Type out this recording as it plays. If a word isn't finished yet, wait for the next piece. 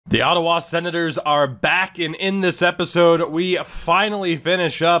The Ottawa Senators are back, and in this episode, we finally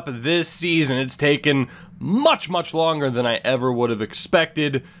finish up this season. It's taken much longer than I ever would have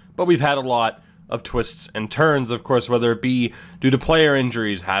expected, but we've had a lot of twists and turns, of course, whether it be due to player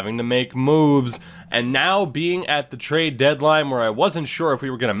injuries, having to make moves, and now being at the trade deadline where I wasn't sure if we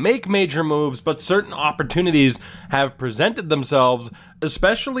were going to make major moves, but certain opportunities have presented themselves,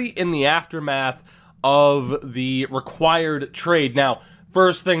 especially in the aftermath of the required trade. Now,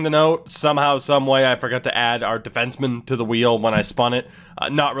 first thing to note, somehow, someway, I forgot to add our defenseman to the wheel when I spun it.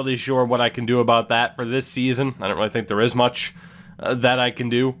 Not really sure what I can do about that for this season. I don't really think there is much that I can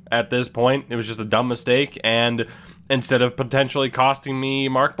do at this point. It was just a dumb mistake, and instead of potentially costing me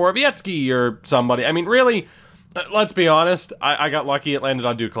Mark Borowiecki or somebody, I mean, really, let's be honest, I got lucky it landed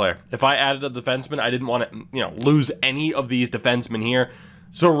on Duclair. If I added a defenseman, I didn't want to, lose any of these defensemen here.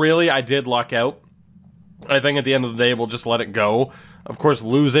 So really, I did luck out. I think at the end of the day, we'll just let it go. Of course,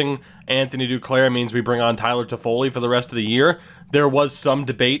 losing Anthony Duclair means we bring on Tyler Toffoli for the rest of the year. There was some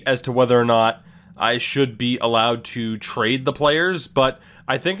debate as to whether or not I should be allowed to trade the players, but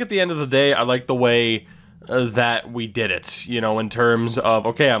I think at the end of the day, I like the way that we did it, in terms of,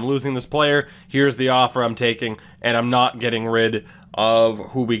 okay, I'm losing this player, here's the offer I'm taking, and I'm not getting rid of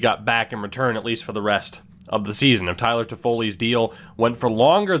who we got back in return, at least for the rest of the season. If Tyler Toffoli's deal went for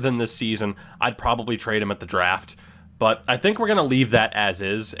longer than this season, I'd probably trade him at the draft. But I think we're going to leave that as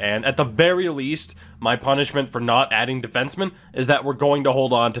is, and at the very least, my punishment for not adding defensemen is that we're going to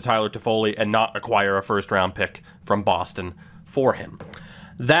hold on to Tyler Toffoli and not acquire a first-round pick from Boston for him.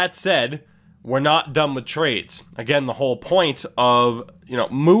 That said, we're not done with trades. Again, the whole point of,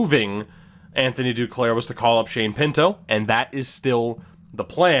 moving Anthony Duclair was to call up Shane Pinto, and that is still the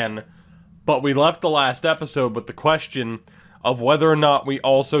plan. But we left the last episode with the question of whether or not we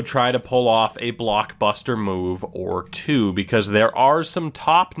also try to pull off a blockbuster move or two, because there are some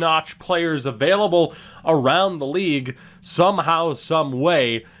top-notch players available around the league somehow, some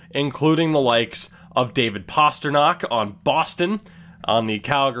way, including the likes of David Pastrnak on Boston, on the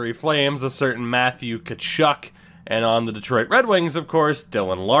Calgary Flames, a certain Matthew Tkachuk, and on the Detroit Red Wings, of course,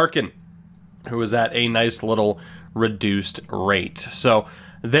 Dylan Larkin, who is at a nice little reduced rate. So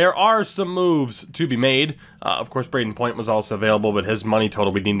there are some moves to be made. Of course, Braden Point was also available, but his money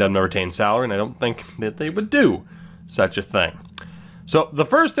total would need them to retain salary, and I don't think that they would do such a thing. So the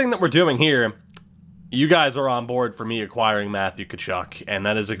first thing that we're doing here, you guys are on board for me acquiring Matthew Tkachuk, and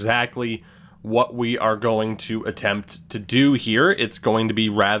that is exactly what we are going to attempt to do here. It's going to be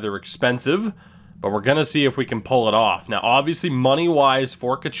rather expensive, but we're going to see if we can pull it off. Now, obviously, money-wise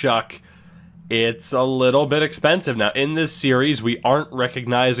for Tkachuk, it's a little bit expensive. Now, in this series, we aren't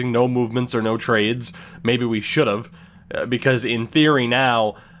recognizing no movements or no trades. Maybe we should have, because in theory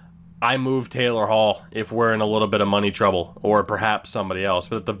now, I move Taylor Hall if we're in a little bit of money trouble, or perhaps somebody else.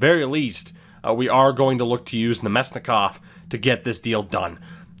 But at the very least, we are going to look to use Nemesnikov to get this deal done.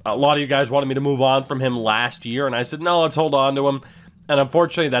 A lot of you guys wanted me to move on from him last year, and I said, no, let's hold on to him. And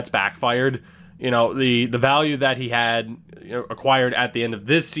unfortunately, that's backfired. The value that he had acquired at the end of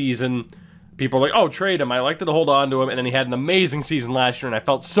this season, people are like, oh, trade him. I liked to hold on to him, and then he had an amazing season last year, and I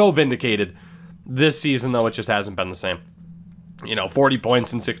felt so vindicated. This season, though, it just hasn't been the same. 40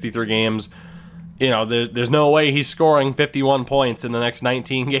 points in 63 games. There's no way he's scoring 51 points in the next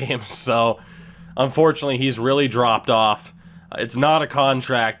 19 games. So, unfortunately, he's really dropped off. It's not a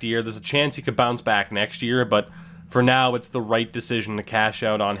contract year. There's a chance he could bounce back next year, but for now, it's the right decision to cash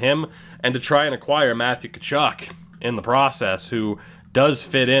out on him and to try and acquire Matthew Tkachuk in the process, who does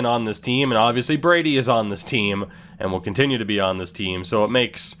fit in on this team, and obviously Brady is on this team and will continue to be on this team, so it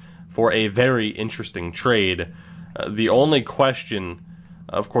makes for a very interesting trade. The only question,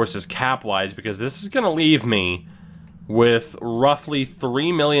 of course, is cap-wise, because this is going to leave me with roughly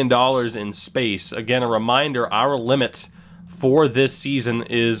 $3 million in space. Again, a reminder, our limit for this season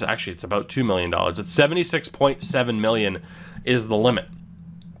is, actually, it's about $2 million. It's $76.7 million is the limit.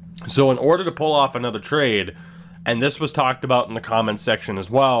 So in order to pull off another trade, and this was talked about in the comments section as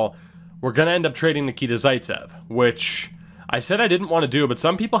well, we're going to end up trading Nikita Zaitsev, which I said I didn't want to do, but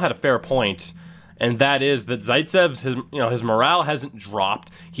some people had a fair point, and that is that Zaitsev's, his morale hasn't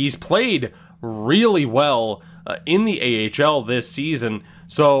dropped. He's played really well in the AHL this season,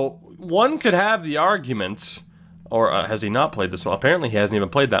 so one could have the argument, or has he not played this well? Apparently he hasn't even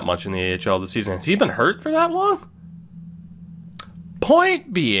played that much in the AHL this season. Has he been hurt for that long?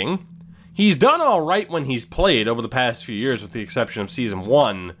 Point being, he's done all right when he's played over the past few years, with the exception of Season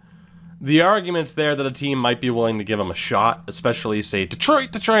 1. The argument's there that a team might be willing to give him a shot, especially, say,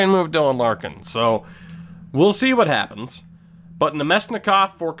 Detroit, to try and move Dylan Larkin. So, we'll see what happens. But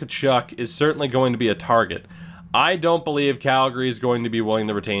Nemesnikov for Tkachuk is certainly going to be a target. I don't believe Calgary is going to be willing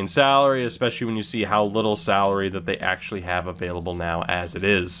to retain salary, especially when you see how little salary that they actually have available now as it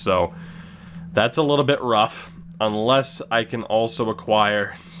is. So that's a little bit rough, unless I can also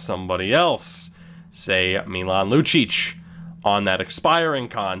acquire somebody else, say Milan Lucic, on that expiring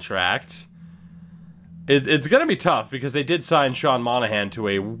contract. It's going to be tough because they did sign Sean Monahan to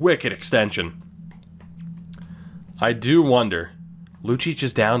a wicked extension. I do wonder. Lucic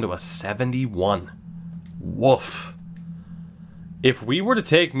is down to a 71. Woof. If we were to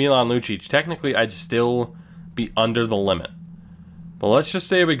take Milan Lucic, technically I'd still be under the limit. But let's just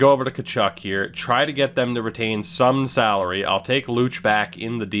say we go over to Tkachuk here, try to get them to retain some salary. I'll take Luch back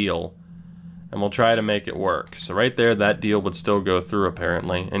in the deal, and we'll try to make it work. So right there, that deal would still go through,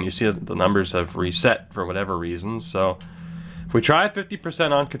 apparently. And you see that the numbers have reset for whatever reason. So if we try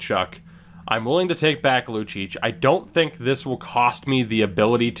 50% on Tkachuk, I'm willing to take back Lucic. I don't think this will cost me the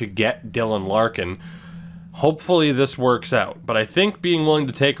ability to get Dylan Larkin. Hopefully this works out. But I think being willing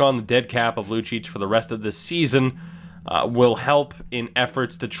to take on the dead cap of Lucic for the rest of this season will help in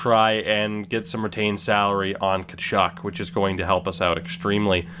efforts to try and get some retained salary on Tkachuk, which is going to help us out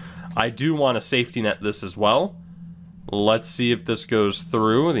extremely. I do want to safety net this as well. Let's see if this goes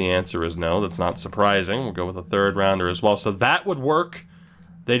through. The answer is no. That's not surprising. We'll go with a third rounder as well. So that would work.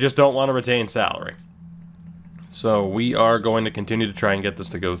 They just don't want to retain salary. So we are going to continue to try and get this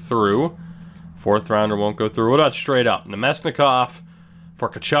to go through. Fourth rounder won't go through. What about straight up? Nemesnikov for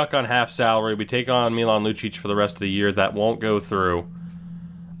Tkachuk on half salary. We take on Milan Lucic for the rest of the year. That won't go through.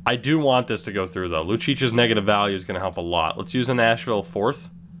 I do want this to go through, though. Lucic's negative value is going to help a lot. Let's use a Nashville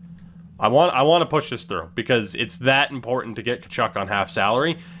fourth. I want to push this through because it's that important to get Tkachuk on half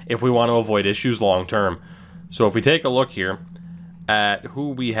salary if we want to avoid issues long term. So if we take a look here at who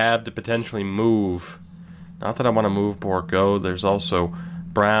we have to potentially move, not that I want to move Bourgault. There's also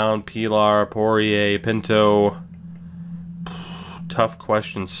Brown, Pilar, Poirier, Pinto. Tough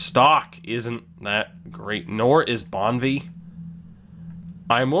question. Stock isn't that great, nor is Bonvy.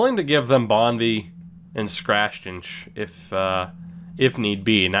 I'm willing to give them Bonvy and Scrastinch if need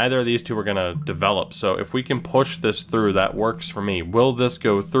be. Neither of these two are going to develop, so if we can push this through, that works for me. Will this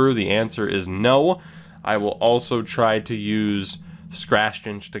go through? The answer is no. I will also try to use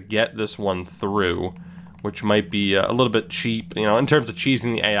Scrastinch to get this one through, which might be a little bit cheap, you know, in terms of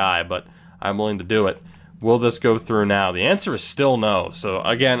cheesing the AI, but I'm willing to do it. Will this go through now? The answer is still no. So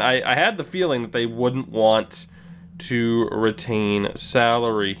again, I had the feeling that they wouldn't want to retain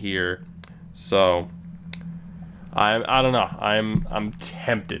salary here. So I don't know. I'm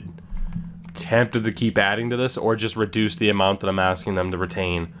tempted to keep adding to this or just reduce the amount that I'm asking them to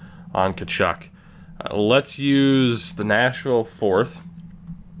retain on Tkachuk. Let's use the Nashville fourth.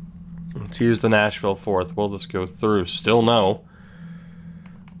 Will this go through? Still no.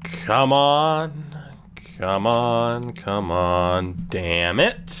 Come on. Damn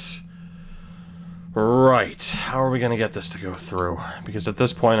it. Right. How are we going to get this to go through? Because at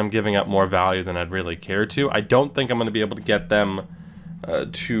this point, I'm giving up more value than I'd really care to. I don't think I'm going to be able to get them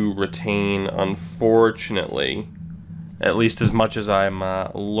to retain, unfortunately. At least as much as I'm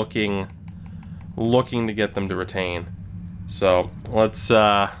looking to get them to retain. So, let's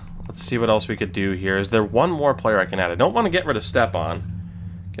see what else we could do here. Is there one more player I can add? I don't want to get rid of Stepan.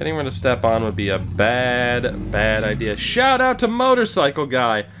 Getting rid of Stepan would be a bad idea. Shout out to Motorcycle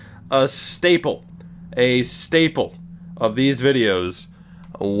Guy. A staple of these videos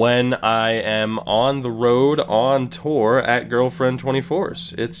when I am on the road, on tour, at Girlfriend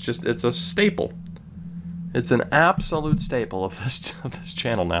 24s. It's a staple. It's an absolute staple of this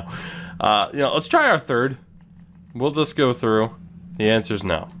channel now. You know, let's try our third. Will this go through? The answer is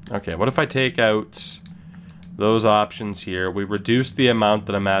no. Okay, what if I take out those options here? We reduce the amount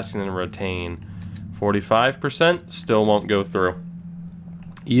that I'm asking them to retain. 45% still won't go through.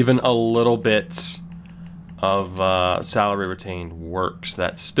 Even a little bit of salary retained works.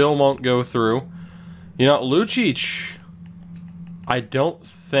 That still won't go through. You know, Lucic, I don't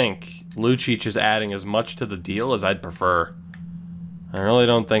think Lucic is adding as much to the deal as I'd prefer. I really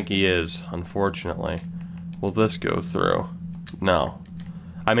don't think he is, unfortunately. Will this go through? No.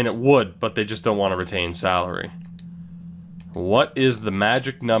 I mean, it would, but they just don't want to retain salary. What is the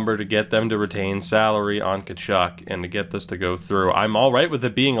magic number to get them to retain salary on Tkachuk and to get this to go through? I'm alright with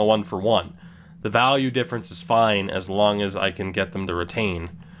it being a 1-for-1. The value difference is fine as long as I can get them to retain.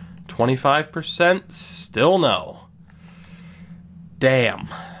 25%? Still no. Damn.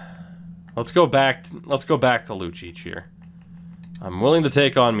 Let's go back to Lucic here. I'm willing to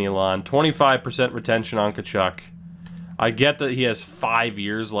take on Milan. 25% retention on Tkachuk. I get that he has 5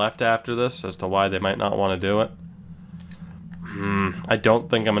 years left after this as to why they might not want to do it. I don't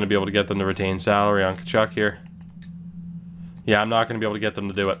think I'm going to be able to get them to retain salary on Tkachuk here. Yeah, I'm not going to be able to get them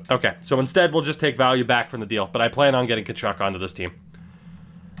to do it. Okay, so instead we'll just take value back from the deal. But I plan on getting Tkachuk onto this team.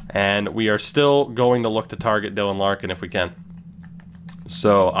 And we are still going to look to target Dylan Larkin if we can.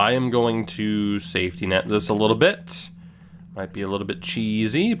 So I am going to safety net this a little bit. Might be a little bit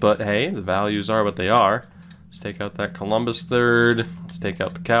cheesy, but hey, the values are what they are. Let's take out that Columbus third. Let's take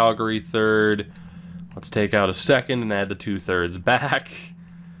out the Calgary third. Let's take out a second and add the 2/3 back.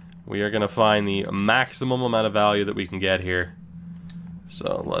 We are going to find the maximum amount of value that we can get here.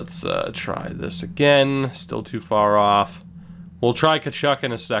 So let's try this again. Still too far off. We'll try Tkachuk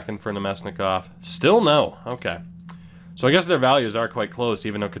in a second for Nemesnikov. Still no. Okay. So I guess their values are quite close,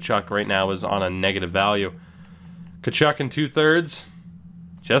 even though Tkachuk right now is on a negative value. Tkachuk in 2/3,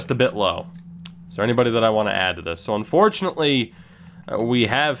 just a bit low. Is there anybody that I want to add to this? So unfortunately, we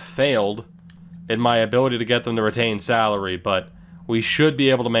have failed in my ability to get them to retain salary, but we should be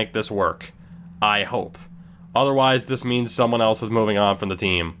able to make this work. I hope. Otherwise, this means someone else is moving on from the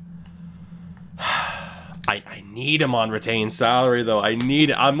team. I need him on retained salary, though.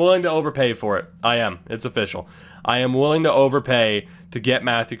 I'm willing to overpay for it. I am. It's official. I am willing to overpay to get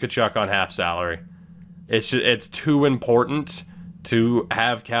Matthew Tkachuk on half salary. It's too important to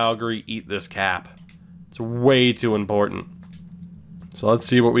have Calgary eat this cap. It's way too important. So let's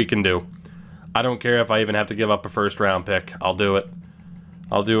see what we can do. I don't care if I even have to give up a first-round pick. I'll do it.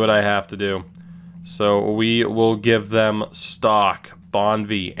 I'll do what I have to do. So we will give them stock,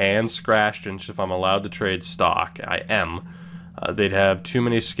 Bonvie, and Scrashton if I'm allowed to trade stock. I am. They'd have too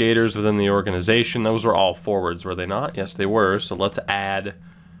many skaters within the organization. Those were all forwards, were they not? Yes, they were. So let's add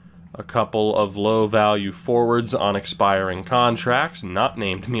a couple of low-value forwards on expiring contracts, not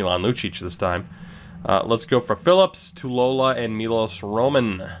named Milan Lucic this time. Let's go for Phillips, Tulola, and Milos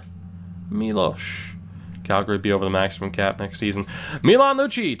Roman. Milos. Calgary be over the maximum cap next season. Milan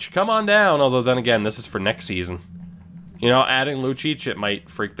Lucic, come on down. Although then again, this is for next season. You know, adding Lucic, it might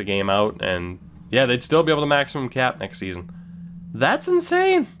freak the game out. And yeah, they'd still be able to maximum cap next season. That's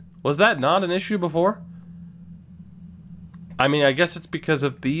insane. Was that not an issue before? I mean, I guess it's because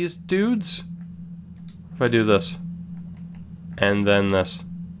of these dudes. If I do this. And then this.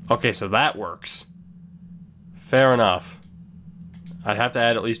 Okay, so that works. Fair enough. I'd have to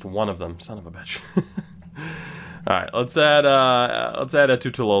add at least one of them. Son of a bitch. Alright, let's add a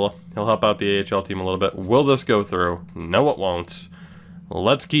Tutulola. He'll help out the AHL team a little bit. Will this go through? No, it won't.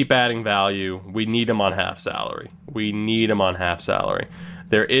 Let's keep adding value. We need him on half salary. We need him on half salary.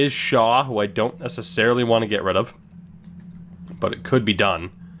 There is Shaw, who I don't necessarily want to get rid of. But it could be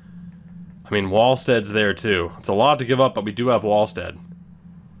done. I mean, Wallsted's there too. It's a lot to give up, but we do have Wallsted.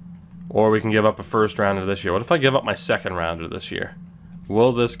 Or we can give up a first rounder this year. What if I give up my second rounder this year?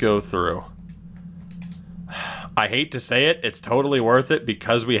 Will this go through? I hate to say it, it's totally worth it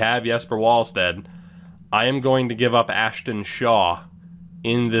because we have Jesper Wallsted. I am going to give up Ashton Shaw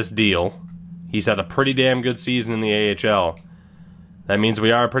in this deal. He's had a pretty damn good season in the AHL. That means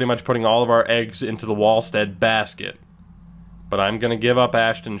we are pretty much putting all of our eggs into the Wallsted basket. But I'm going to give up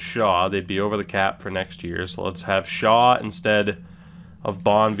Ashton Shaw. They'd be over the cap for next year. So let's have Shaw instead of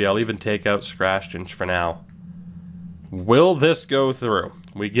Bonvie. I'll even take out Scrashton for now. Will this go through?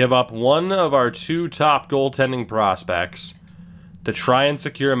 We give up one of our two top goaltending prospects to try and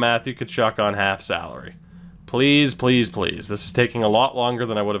secure Matthew Tkachuk on half salary. Please, please, please. This is taking a lot longer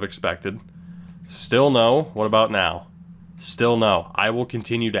than I would have expected. Still no. What about now? Still no. I will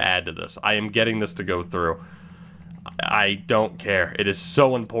continue to add to this. I am getting this to go through. I don't care. It is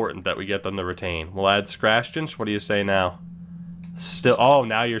so important that we get them to retain. We'll add Scrashton. What do you say now? Still, oh,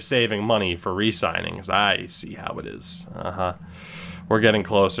 now you're saving money for re-signings. I see how it is. We're getting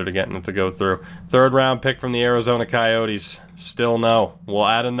closer to getting it to go through. Third round pick from the Arizona Coyotes. Still no. We'll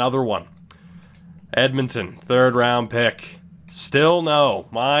add another one. Edmonton, third round pick. Still no.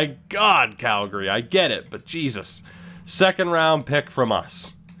 My God, Calgary, I get it, but Jesus. Second round pick from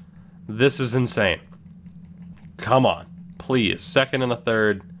us. This is insane. Come on, please. Second and a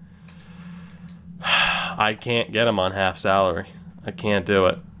third. I can't get him on half salary. I can't do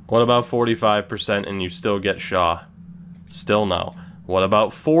it. What about 45% and you still get Shaw? Still no. What about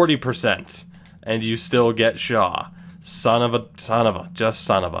 40% and you still get Shaw? Son of a, just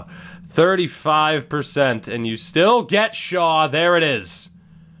son of a. 35% and you still get Shaw. There it is.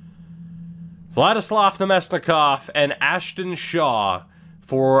 Vladislav Nemesnikov and Ashton Shaw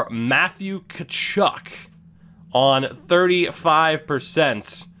for Matthew Tkachuk on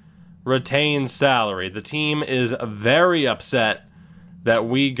 35% retained salary. The team is very upset that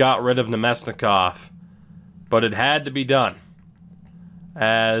we got rid of Nemesnikov, but it had to be done.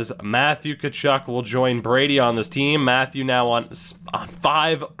 As Matthew Tkachuk will join Brady on this team. Matthew now on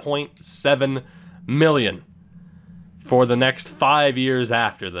 $5.7 million. for the next 5 years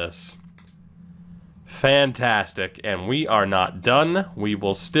after this. Fantastic. And we are not done. We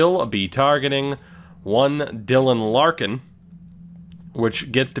will still be targeting one Dylan Larkin,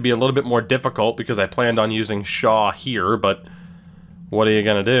 which gets to be a little bit more difficult because I planned on using Shaw here, but what are you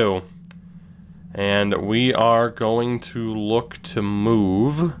going to do? And we are going to look to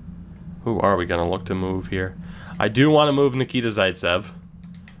move. Who are we going to look to move here? I do want to move Nikita Zaitsev.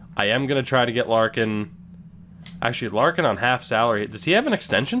 I am going to try to get Larkin. Actually, Larkin on half salary. Does he have an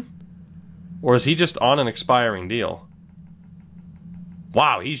extension? Or is he just on an expiring deal?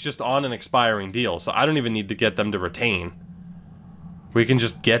 Wow, he's just on an expiring deal, so I don't even need to get them to retain. We can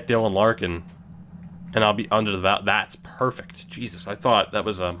just get Dylan Larkin, and I'll be under the value. That's perfect. Jesus, I thought that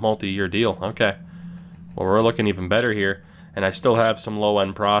was a multi-year deal. Okay. Well, we're looking even better here, and I still have some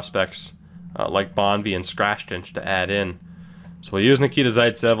low-end prospects like Bonvy and Scrashtinch to add in. So we'll use Nikita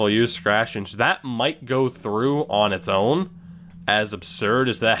Zaitsev, we'll use Scrashtinch. That might go through on its own, as absurd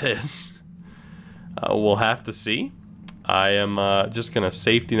as that is. We'll have to see. I am just going to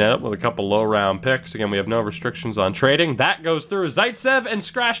safety net up with a couple low-round picks. Again, we have no restrictions on trading. That goes through. Zaitsev and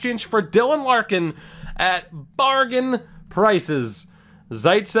Scrashtinch for Dylan Larkin at bargain prices.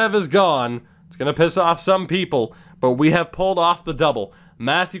 Zaitsev is gone. It's going to piss off some people, but we have pulled off the double.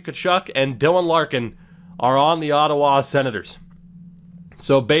 Matthew Tkachuk and Dylan Larkin are on the Ottawa Senators.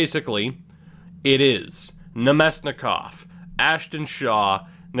 So basically, it is Nemesnikov, Ashton Shaw,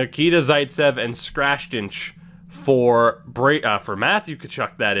 Nikita Zaitsev, and Scrashtinch for Matthew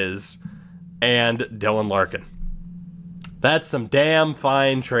Tkachuk, that is, and Dylan Larkin. That's some damn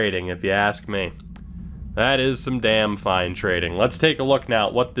fine trading, if you ask me. That is some damn fine trading. Let's take a look now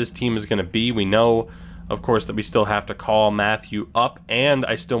at what this team is going to be. We know, of course, that we still have to call Matthew up, and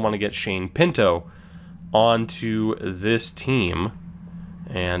I still want to get Shane Pinto onto this team.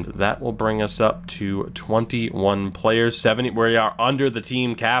 And that will bring us up to 21 players. 70. We are under the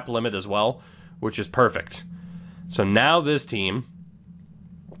team cap limit as well, which is perfect. So now this team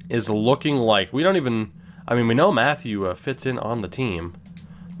is looking like we don't even... I mean, we know Matthew fits in on the team.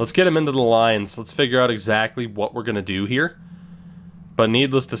 Let's get him into the lines. Let's figure out exactly what we're going to do here. But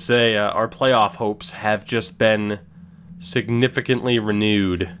needless to say, our playoff hopes have just been significantly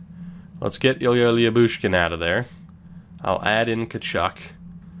renewed. Let's get Ilya Lyabushkin out of there. I'll add in Tkachuk.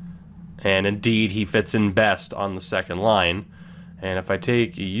 And indeed, he fits in best on the second line. And if I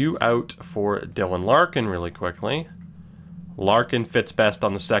take you out for Dylan Larkin really quickly, Larkin fits best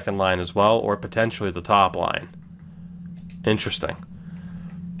on the second line as well, or potentially the top line. Interesting.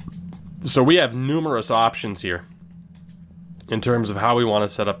 So we have numerous options here in terms of how we want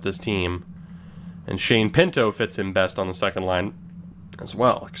to set up this team. And Shane Pinto fits in best on the second line as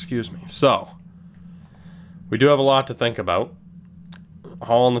well, excuse me. So, we do have a lot to think about.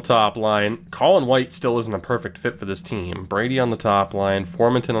 Hall on the top line. Colin White still isn't a perfect fit for this team. Brady on the top line.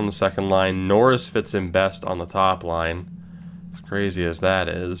 Formanton on the second line. Norris fits in best on the top line. As crazy as that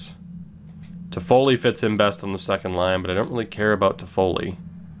is. Toffoli fits in best on the second line, but I don't really care about Toffoli.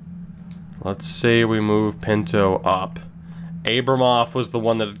 Let's say we move Pinto up. Abramov was the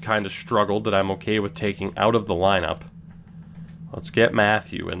one that had kind of struggled that I'm okay with taking out of the lineup. Let's get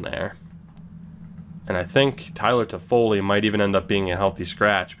Matthew in there. And I think Tyler Toffoli might even end up being a healthy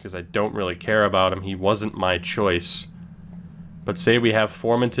scratch because I don't really care about him. He wasn't my choice. But say we have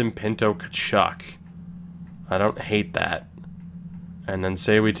Formanton, Pinto, Tkachuk. I don't hate that. And then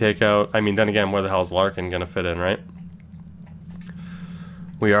say we take out... I mean, then again, where the hell is Larkin going to fit in, right?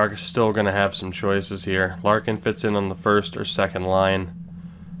 We are still going to have some choices here. Larkin fits in on the first or second line.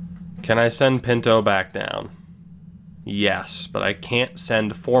 Can I send Pinto back down? Yes, but I can't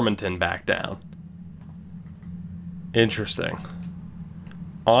send Formanton back down. Interesting.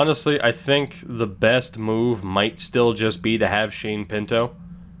 Honestly, I think the best move might still just be to have Shane Pinto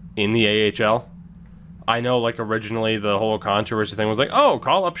in the AHL. I know, like, originally the whole controversy thing was like, oh,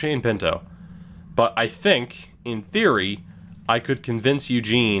 call up Shane Pinto. But I think, in theory, I could convince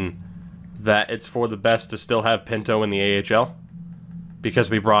Eugene that it's for the best to still have Pinto in the AHL. Because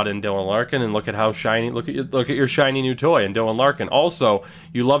we brought in Dylan Larkin, and look at how shiny, look at your shiny new toy in Dylan Larkin. Also,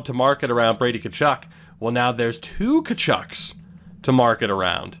 you love to market around Brady Tkachuk. Well, now there's two Tkachuks to market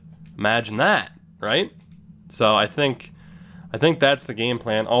around. Imagine that, right? So I think that's the game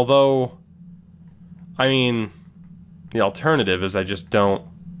plan. Although, I mean, the alternative is I just don't.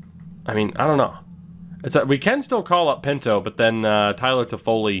 I mean, I don't know. We can still call up Pinto, but then Tyler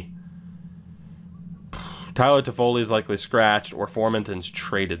Toffoli is likely scratched or Formanton's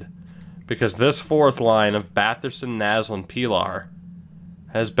traded. Because this fourth line of Batherson, Naslund, Pilar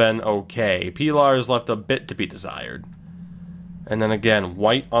has been okay. Pilar has left a bit to be desired. And then again,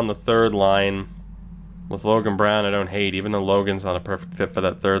 White on the third line. with Logan Brown, I don't hate. Even though Logan's not a perfect fit for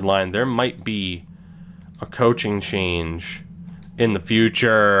that third line, there might be a coaching change in the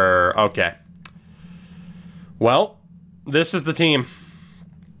future. Okay. Well, this is the team.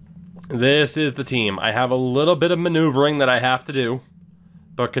 This is the team. I have a little bit of maneuvering that I have to do.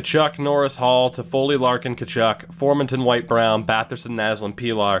 But Tkachuk, Norris, Hall, Toffoli, Larkin, Tkachuk, Formanton, White, Brown, Batherson, Naslund,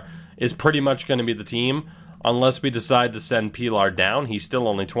 Pilar is pretty much going to be the team. Unless we decide to send Pilar down. He's still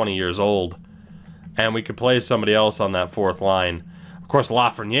only 20 years old. And we could play somebody else on that fourth line. Of course,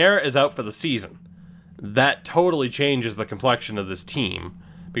 Lafreniere is out for the season. That totally changes the complexion of this team.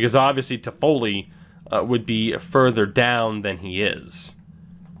 Because obviously Toffoli would be further down than he is.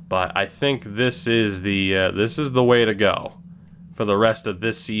 But I think this is the way to go for the rest of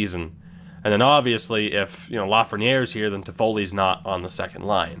this season. And then obviously if Lafreniere's here, then Toffoli's not on the second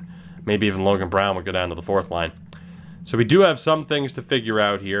line. Maybe even Logan Brown would go down to the fourth line. So we do have some things to figure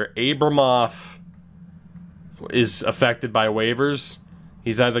out here. Abramov is affected by waivers.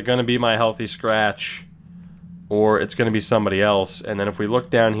 He's either going to be my healthy scratch or it's going to be somebody else. And then if we look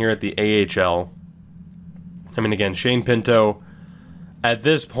down here at the AHL, I mean, again, Shane Pinto, at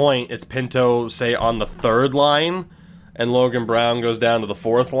this point, it's Pinto, say, on the third line, and Logan Brown goes down to the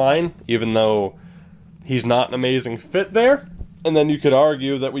fourth line, even though he's not an amazing fit there. And then you could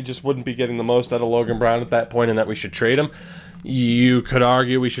argue that we just wouldn't be getting the most out of Logan Brown at that point and that we should trade him. You could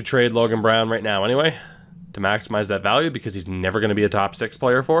argue we should trade Logan Brown right now anyway to maximize that value because he's never going to be a top 6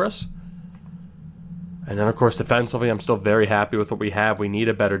 player for us. And then, of course, defensively, I'm still very happy with what we have. We need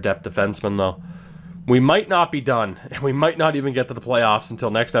a better depth defenseman, though. We might not be done, and we might not even get to the playoffs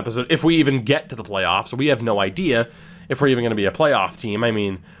until next episode, if we even get to the playoffs. We have no idea if we're even going to be a playoff team. I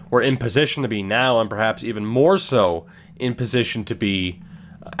mean, we're in position to be now, and perhaps even more so in position to be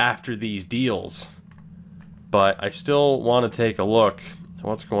after these deals. But I still want to take a look at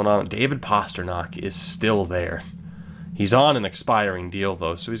what's going on. David Pastrnak is still there. He's on an expiring deal,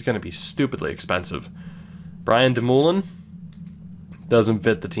 though, so he's going to be stupidly expensive. Brian Dumoulin doesn't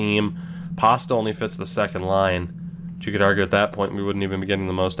fit the team. Pasta only fits the second line. But you could argue at that point we wouldn't even be getting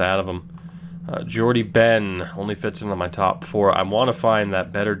the most out of him. Jordy Ben only fits into my top 4. I want to find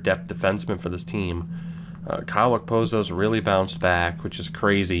that better depth defenseman for this team. Kyle Okpozo's really bounced back, which is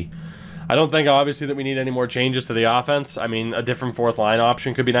crazy. I don't think, obviously, that we need any more changes to the offense. I mean, a different fourth line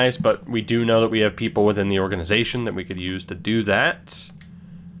option could be nice, but we do know that we have people within the organization that we could use to do that.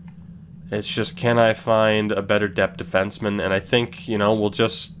 It's just, can I find a better depth defenseman? And I think,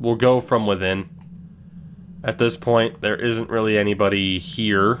 we'll go from within. At this point, there isn't really anybody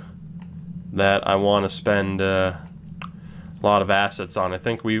here that I want to spend a lot of assets on. I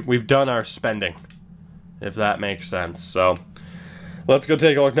think we've done our spending, if that makes sense. So let's go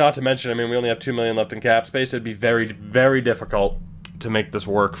take a look. Not to mention, I mean, we only have $2 million left in cap space. It'd be very, very difficult to make this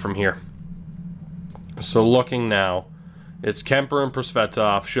work from here. So looking now, it's Kemper and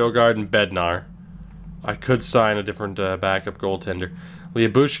Prosvetov, Sjogard and Bednar. I could sign a different backup goaltender.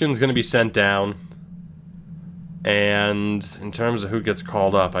 Lyubushkin's going to be sent down. And in terms of who gets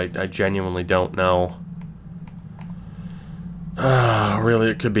called up, I genuinely don't know.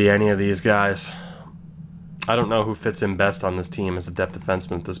 Really, it could be any of these guys. I don't know who fits in best on this team as a depth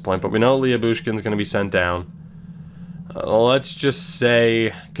defenseman at this point, but we know Lyubushkin's going to be sent down. Let's just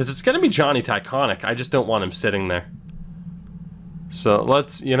say, because it's going to be Johnny Tyconic. I just don't want him sitting there. So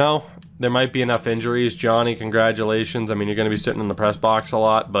let's, there might be enough injuries. Johnny, congratulations. I mean, you're going to be sitting in the press box a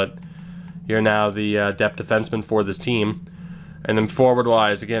lot, but you're now the depth defenseman for this team. And then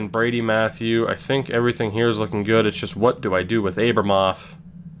forward-wise, again, Brady, Matthew. I think everything here is looking good. It's just, what do I do with Abramov?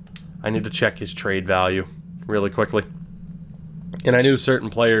 I need to check his trade value really quickly. And I knew certain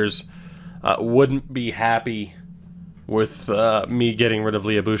players wouldn't be happy with me getting rid of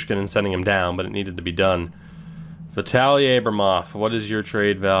Lyubushkin and sending him down, but it needed to be done. Vitaly Abramov, what is your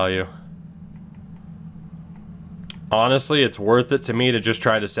trade value? Honestly, it's worth it to me to just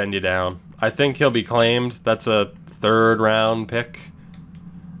try to send you down. I think he'll be claimed. That's a third-round pick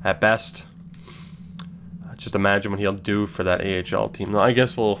at best. Just imagine what he'll do for that AHL team. I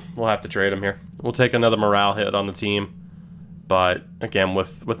guess we'll have to trade him here. We'll take another morale hit on the team. But, again,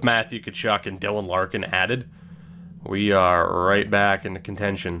 with Matthew Tkachuk and Dylan Larkin added, we are right back into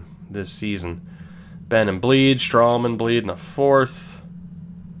contention this season. Ben and Bleed, Strawman, Bleed in a fourth.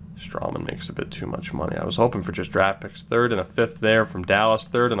 Strawman makes a bit too much money. I was hoping for just draft picks. Third and a fifth there from Dallas.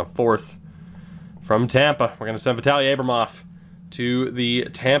 Third and a fourth from Tampa. We're going to send Vitaly Abramov to the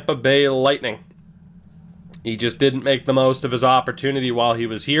Tampa Bay Lightning. He just didn't make the most of his opportunity while he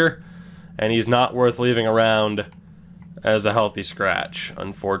was here, and he's not worth leaving around as a healthy scratch,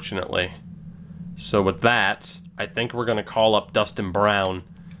 unfortunately. So with that, I think we're going to call up Dustin Brown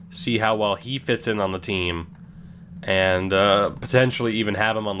see how well he fits in on the team, and potentially even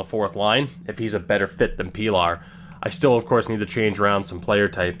have him on the fourth line if he's a better fit than Pilar. I still, of course, need to change around some player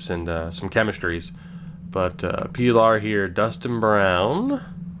types and some chemistries. But Pilar here, Dustin Brown.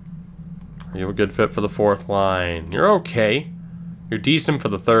 Are you a good fit for the fourth line? You're okay. You're decent for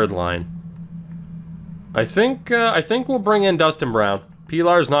the third line. I think we'll bring in Dustin Brown.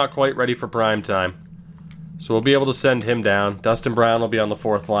 Pilar's not quite ready for prime time, so we'll be able to send him down. Dustin Brown will be on the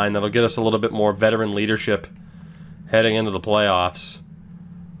fourth line. That'll get us a little bit more veteran leadership heading into the playoffs.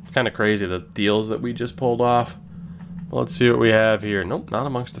 It's kind of crazy, the deals that we just pulled off. Let's see what we have here. Nope, not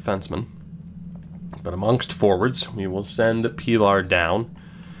amongst defensemen, but amongst forwards. We will send Pilar down,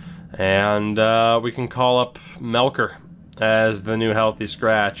 and we can call up Melker as the new healthy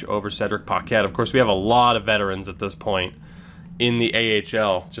scratch over Cedric Paquette. Of course, we have a lot of veterans at this point in the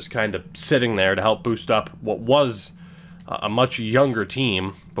AHL, just kind of sitting there to help boost up what was a much younger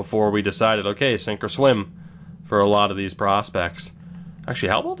team before we decided, okay, sink or swim for a lot of these prospects. Actually,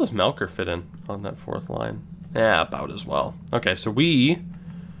 how well does Melker fit in on that fourth line? Yeah, about as well. Okay, so we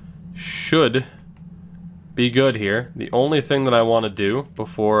should be good here. The only thing that I want to do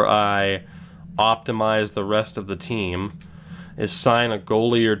before I optimize the rest of the team is sign a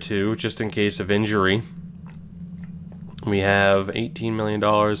goalie or two just in case of injury. We have $18 million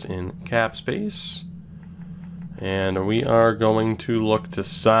in cap space, and we are going to look to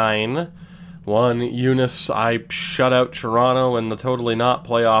sign one Eunice. I shut out Toronto in the totally not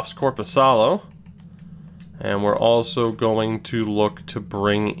playoffs, Korpisalo, and we're also going to look to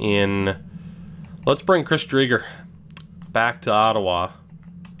bring in, let's bring Chris Drieger back to Ottawa.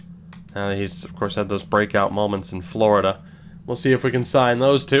 Now that he's, of course, had those breakout moments in Florida. We'll see if we can sign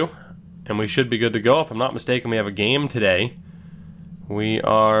those two, and we should be good to go. If I'm not mistaken, we have a game today. We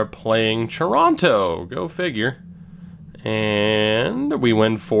are playing Toronto. Go figure. And we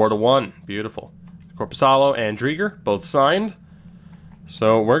win 4-1. Beautiful. Korpisalo and Drieger both signed.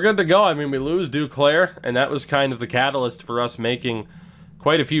 So we're good to go. I mean, we lose Duclair, and that was kind of the catalyst for us making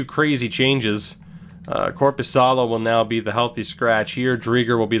quite a few crazy changes. Korpisalo will now be the healthy scratch here.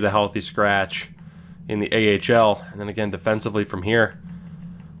 Drieger will be the healthy scratch in the AHL. And then again, defensively from here,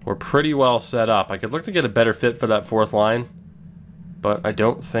 we're pretty well set up. I could look to get a better fit for that fourth line, but I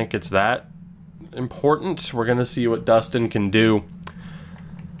don't think it's that important. We're going to see what Dustin can do.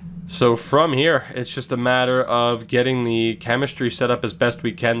 So from here, it's just a matter of getting the chemistry set up as best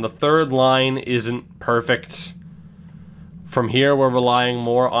we can. The third line isn't perfect. From here, we're relying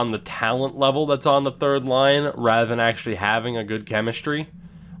more on the talent level that's on the third line rather than actually having a good chemistry.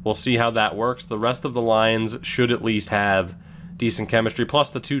 We'll see how that works. The rest of the lines should at least have decent chemistry, plus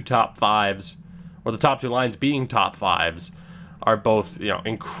the two top fives, or the top two lines being top fives, are both,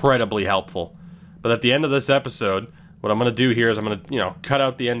 incredibly helpful. But at the end of this episode, what I'm going to do here is I'm going to, cut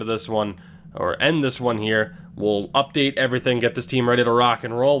out the end of this one, or end this one here. We'll update everything, get this team ready to rock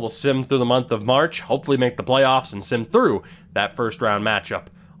and roll. We'll sim through the month of March, hopefully make the playoffs, and sim through that first round matchup,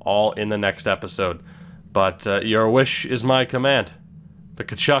 all in the next episode. But your wish is my command. The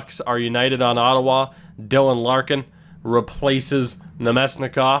Tkachuks are united on Ottawa. Dylan Larkin replaces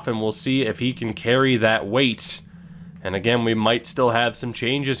Nemesnikov, and we'll see if he can carry that weight. And again, we might still have some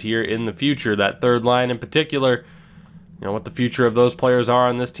changes here in the future. That third line in particular, what the future of those players are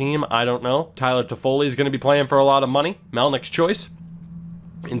on this team, I don't know. Tyler Toffoli is going to be playing for a lot of money. Melnick's choice,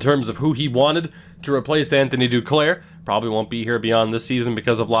 in terms of who he wanted to replace Anthony Duclair, probably won't be here beyond this season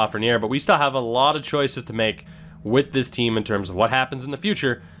because of Lafreniere, but we still have a lot of choices to make with this team in terms of what happens in the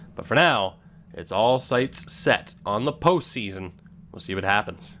future. But for now, it's all sights set on the postseason. We'll see what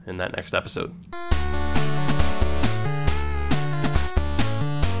happens in that next episode.